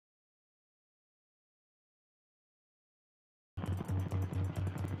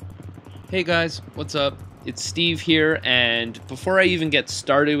Hey guys, what's up? It's Steve here, and before I even get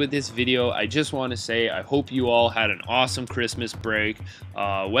started with this video, I just want to say I hope you all had an awesome Christmas break.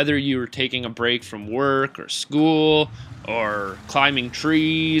 Whether you were taking a break from work or school, or climbing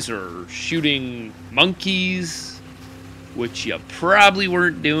trees, or shooting monkeys, which you probably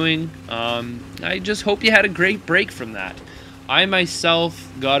weren't doing, I just hope you had a great break from that. I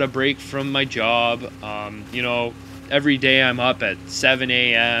myself got a break from my job. Every day I'm up at 7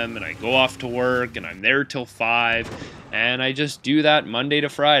 a.m. and I go off to work and I'm there till 5, and I just do that Monday to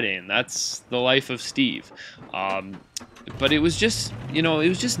Friday, and that's the life of Steve. But it was just,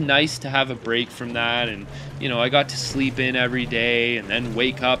 nice to have a break from that, and, I got to sleep in every day and then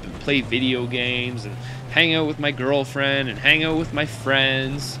wake up and play video games and hang out with my girlfriend and hang out with my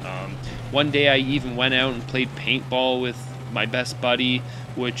friends. One day I even went out and played paintball with my best buddy,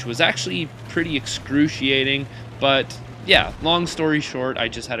 which was actually pretty excruciating. But yeah, long story short, I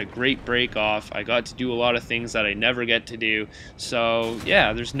just had a great break off. I got to do a lot of things that I never get to do. So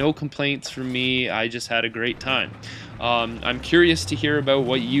yeah, there's no complaints from me. I just had a great time. I'm curious to hear about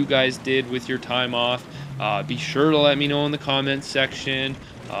what you guys did with your time off. Be sure to let me know in the comments section.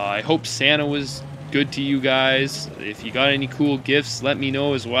 I hope Santa was good to you guys. If you got any cool gifts, let me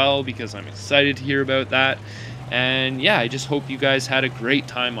know as well, because I'm excited to hear about that. And yeah, I just hope you guys had a great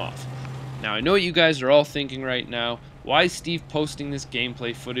time off. Now, I know what you guys are all thinking right now. Why is Steve posting this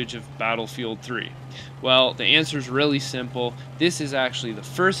gameplay footage of Battlefield 3? Well, the answer is really simple. This is actually the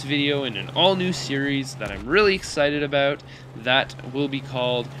first video in an all-new series that I'm really excited about that will be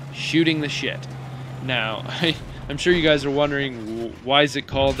called Shooting the Shit. Now, I'm sure you guys are wondering, why is it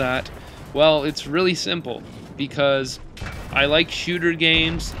called that? Well, it's really simple, because I like shooter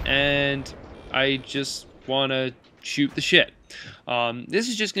games and I just want to shoot the shit. This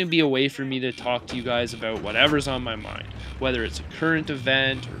is just going to be a way for me to talk to you guys about whatever's on my mind, whether it's a current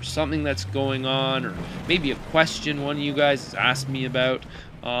event or something that's going on, or maybe a question one of you guys has asked me about.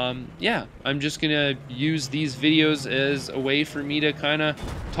 Yeah, I'm just going to use these videos as a way for me to kind of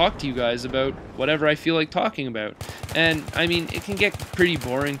talk to you guys about whatever I feel like talking about. And I mean, it can get pretty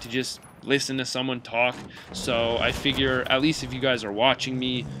boring to just listen to someone talk, so I figure at least if you guys are watching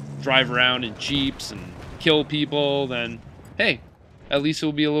me drive around in Jeeps and kill people, then hey, at least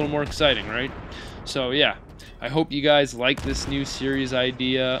it'll be a little more exciting, right? So yeah, I hope you guys like this new series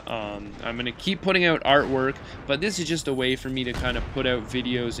idea. I'm going to keep putting out artwork, but this is just a way for me to kind of put out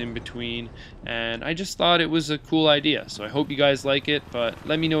videos in between, and I just thought it was a cool idea. So I hope you guys like it, but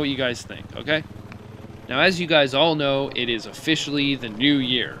let me know what you guys think, okay? Now, as you guys all know, it is officially the new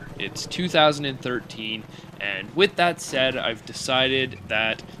year. It's 2013, and with that said, I've decided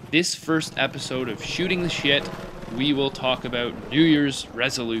that this first episode of Shooting the Shit, we will talk about New Year's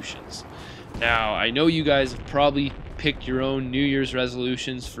resolutions. Now, I know you guys have probably picked your own New Year's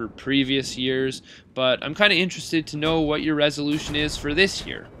resolutions for previous years, but I'm kind of interested to know what your resolution is for this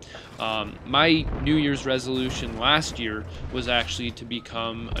year. My New Year's resolution last year was actually to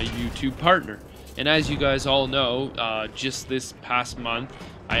become a YouTube partner. And as you guys all know, just this past month,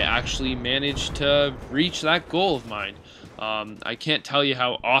 I actually managed to reach that goal of mine. I can't tell you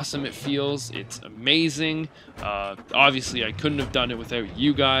how awesome it feels. It's amazing. Obviously, I couldn't have done it without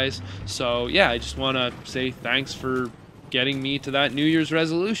you guys. So yeah, I just want to say thanks for getting me to that New Year's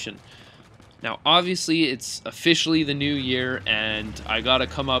resolution. Now, obviously, it's officially the new year, and I gotta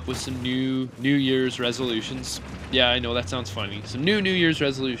come up with some new New Year's resolutions. Yeah, I know that sounds funny. Some new New Year's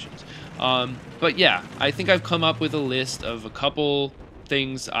resolutions. But yeah, I think I've come up with a list of a couple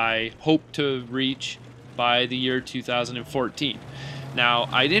things I hope to reach by the year 2014. Now,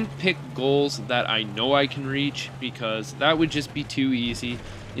 I didn't pick goals that I know I can reach, because that would just be too easy.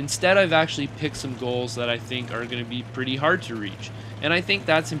 Instead, I've actually picked some goals that I think are going to be pretty hard to reach. And I think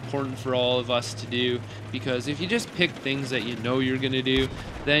that's important for all of us to do, because if you just pick things that you know you're going to do,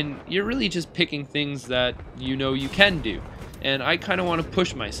 then you're really just picking things that you know you can do. And I kind of want to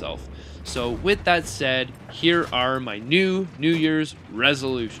push myself. So with that said, here are my new New Year's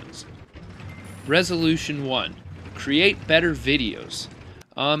resolutions. Resolution 1, create better videos.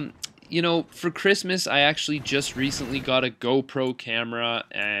 For Christmas, I actually just recently got a GoPro camera,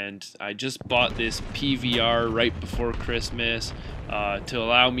 and I just bought this PVR right before Christmas to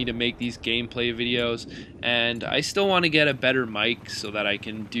allow me to make these gameplay videos. And I still want to get a better mic so that I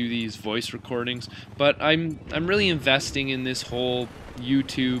can do these voice recordings. But I'm really investing in this whole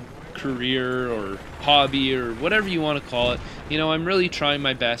YouTube career or hobby or whatever you want to call it. I'm really trying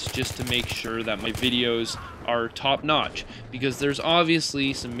my best just to make sure that my videos are top notch, because there's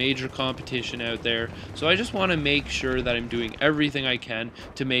obviously some major competition out there, so I just want to make sure that I'm doing everything I can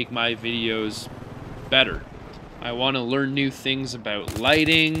to make my videos better. I want to learn new things about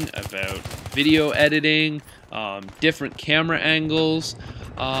lighting, about video editing, different camera angles.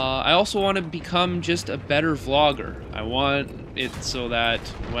 I also want to become just a better vlogger. I want it so that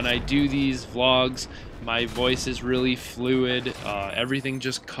when I do these vlogs, my voice is really fluid. Everything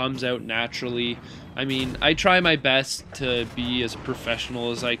just comes out naturally. I mean, I try my best to be as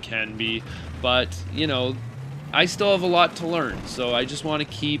professional as I can be, but, you know, I still have a lot to learn. So I just want to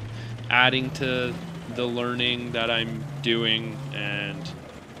keep adding to the learning that I'm doing. And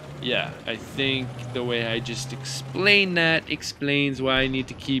yeah, I think the way I just explained that explains why I need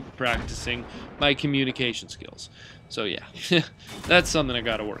to keep practicing my communication skills. So yeah, that's something I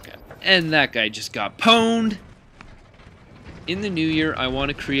gotta work at. And that guy just got pwned. In the new year, I want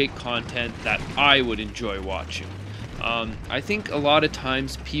to create content that I would enjoy watching. I think a lot of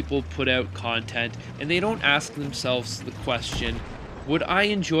times people put out content and they don't ask themselves the question, would I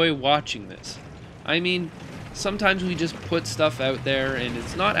enjoy watching this? I mean, sometimes we just put stuff out there and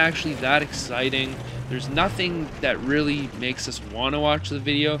it's not actually that exciting. There's nothing that really makes us want to watch the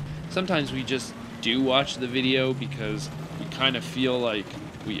video. Sometimes we just do watch the video because we kind of feel like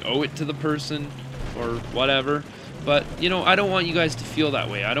we owe it to the person or whatever. But, you know, I don't want you guys to feel that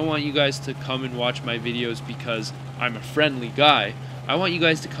way. I don't want you guys to come and watch my videos because I'm a friendly guy. I want you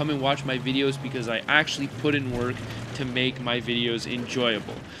guys to come and watch my videos because I actually put in work to make my videos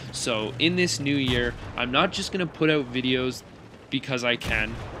enjoyable. So in this new year, I'm not just going to put out videos because I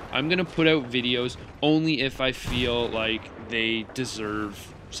can. I'm going to put out videos only if I feel like they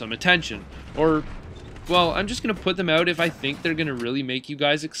deserve some attention. Or, well, I'm just going to put them out if I think they're going to really make you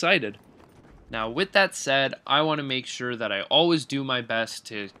guys excited. Now, with that said, I want to make sure that I always do my best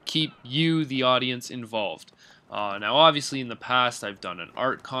to keep you, the audience, involved. Now, obviously, in the past, I've done an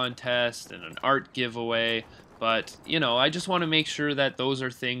art contest and an art giveaway, but, you know, I just want to make sure that those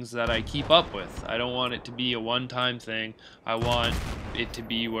are things that I keep up with. I don't want it to be a one-time thing. I want it to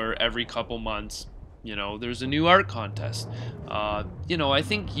be where every couple months, you know, there's a new art contest. You know, I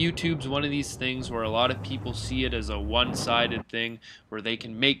think YouTube's one of these things where a lot of people see it as a one-sided thing where they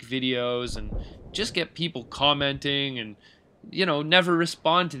can make videos and just get people commenting and, you know, never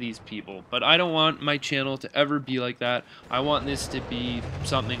respond to these people. But I don't want my channel to ever be like that. I want this to be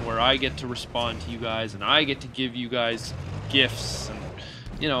something where I get to respond to you guys and I get to give you guys gifts and,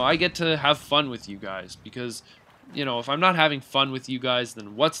 you know, I get to have fun with you guys because, you know, if I'm not having fun with you guys,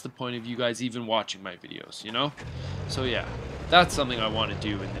 then what's the point of you guys even watching my videos, you know? So yeah, that's something I want to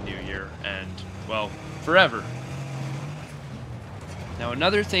do in the new year and, well, forever. Now,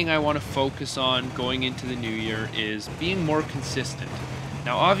 another thing I want to focus on going into the new year is being more consistent.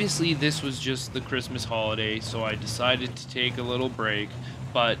 Now, obviously, this was just the Christmas holiday, so I decided to take a little break,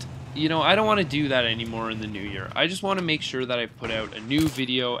 but, you know, I don't want to do that anymore in the new year. I just want to make sure that I put out a new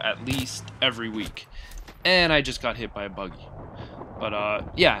video at least every week. And I just got hit by a buggy.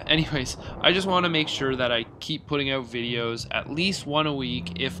 But, yeah, anyways, I just want to make sure that I keep putting out videos at least one a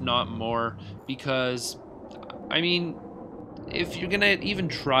week, if not more, because, I mean, if you're gonna even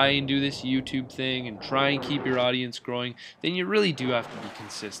try and do this YouTube thing and try and keep your audience growing, then you really do have to be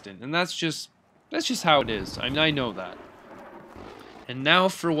consistent. And that's just how it is. I mean, I know that. And now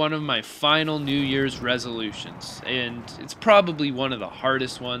for one of my final New Year's resolutions. And it's probably one of the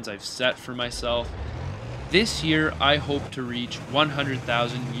hardest ones I've set for myself. This year, I hope to reach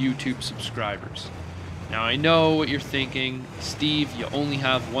 100,000 YouTube subscribers. Now, I know what you're thinking. Steve, you only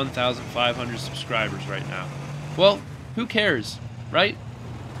have 1,500 subscribers right now. Well, who cares, right?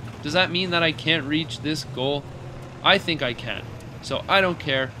 Does that mean that I can't reach this goal? I think I can. So I don't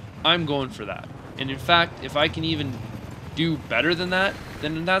care. I'm going for that. And in fact, if I can even do better than that,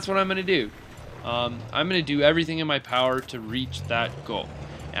 then that's what I'm going to do. I'm going to do everything in my power to reach that goal.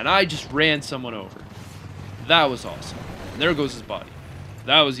 And I just ran someone over. That was awesome. And there goes his body.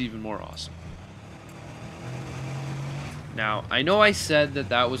 That was even more awesome. Now, I know I said that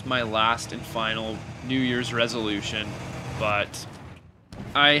that was my last and final New Year's resolution, but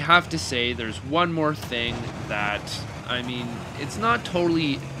I have to say there's one more thing that, I mean, it's not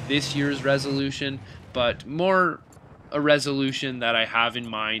totally this year's resolution, but more a resolution that I have in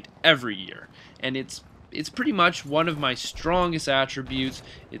mind every year. And it's pretty much one of my strongest attributes.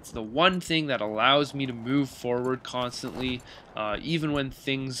 It's the one thing that allows me to move forward constantly, even when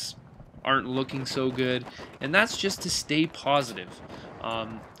things aren't looking so good, and that's just to stay positive.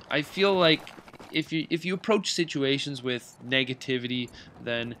 I feel like if you approach situations with negativity,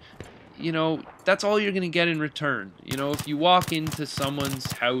 then, you know, that's all you're gonna get in return. You know, if you walk into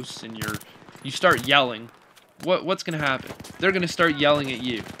someone's house and you start yelling, what's gonna happen? They're gonna start yelling at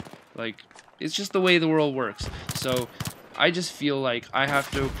you. Like, it's just the way the world works. So I just feel like I have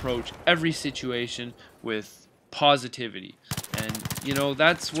to approach every situation with positivity. And you know,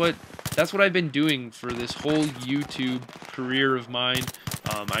 that's what I've been doing for this whole YouTube career of mine.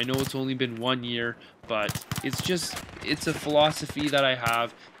 I know it's only been 1 year, but it's a philosophy that I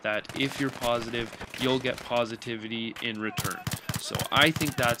have, that if you're positive, you'll get positivity in return. So I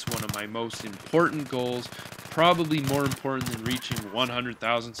think that's one of my most important goals, probably more important than reaching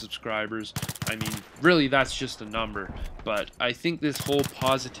 100,000 subscribers. I mean, really, that's just a number, but I think this whole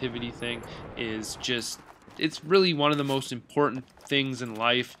positivity thing is it's really one of the most important things in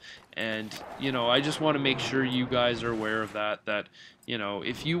life. And you know, I just want to make sure you guys are aware of that you know,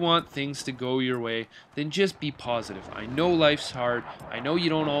 if you want things to go your way, then just be positive. I know life's hard, I know you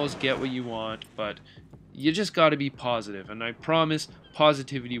don't always get what you want, but you just got to be positive, and I promise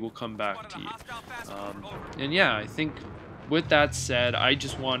positivity will come back to you. And yeah, I think with that said, I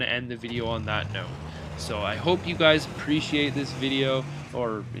just want to end the video on that note. So I hope you guys appreciate this video,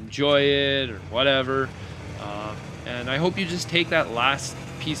 or enjoy it, or whatever. And I hope you just take that last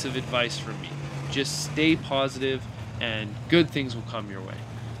piece of advice from me. Just stay positive, and good things will come your way.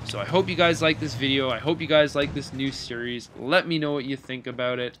 So I hope you guys like this video. I hope you guys like this new series. Let me know what you think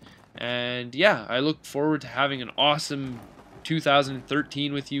about it. And yeah, I look forward to having an awesome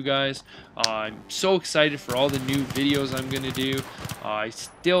 2013 with you guys. I'm so excited for all the new videos I'm going to do. I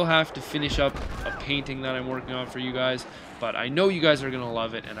still have to finish up a painting that I'm working on for you guys, but I know you guys are going to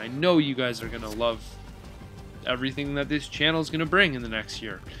love it, and I know you guys are going to love everything that this channel is going to bring in the next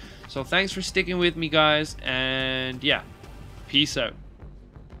year. So thanks for sticking with me, guys, and yeah, peace out.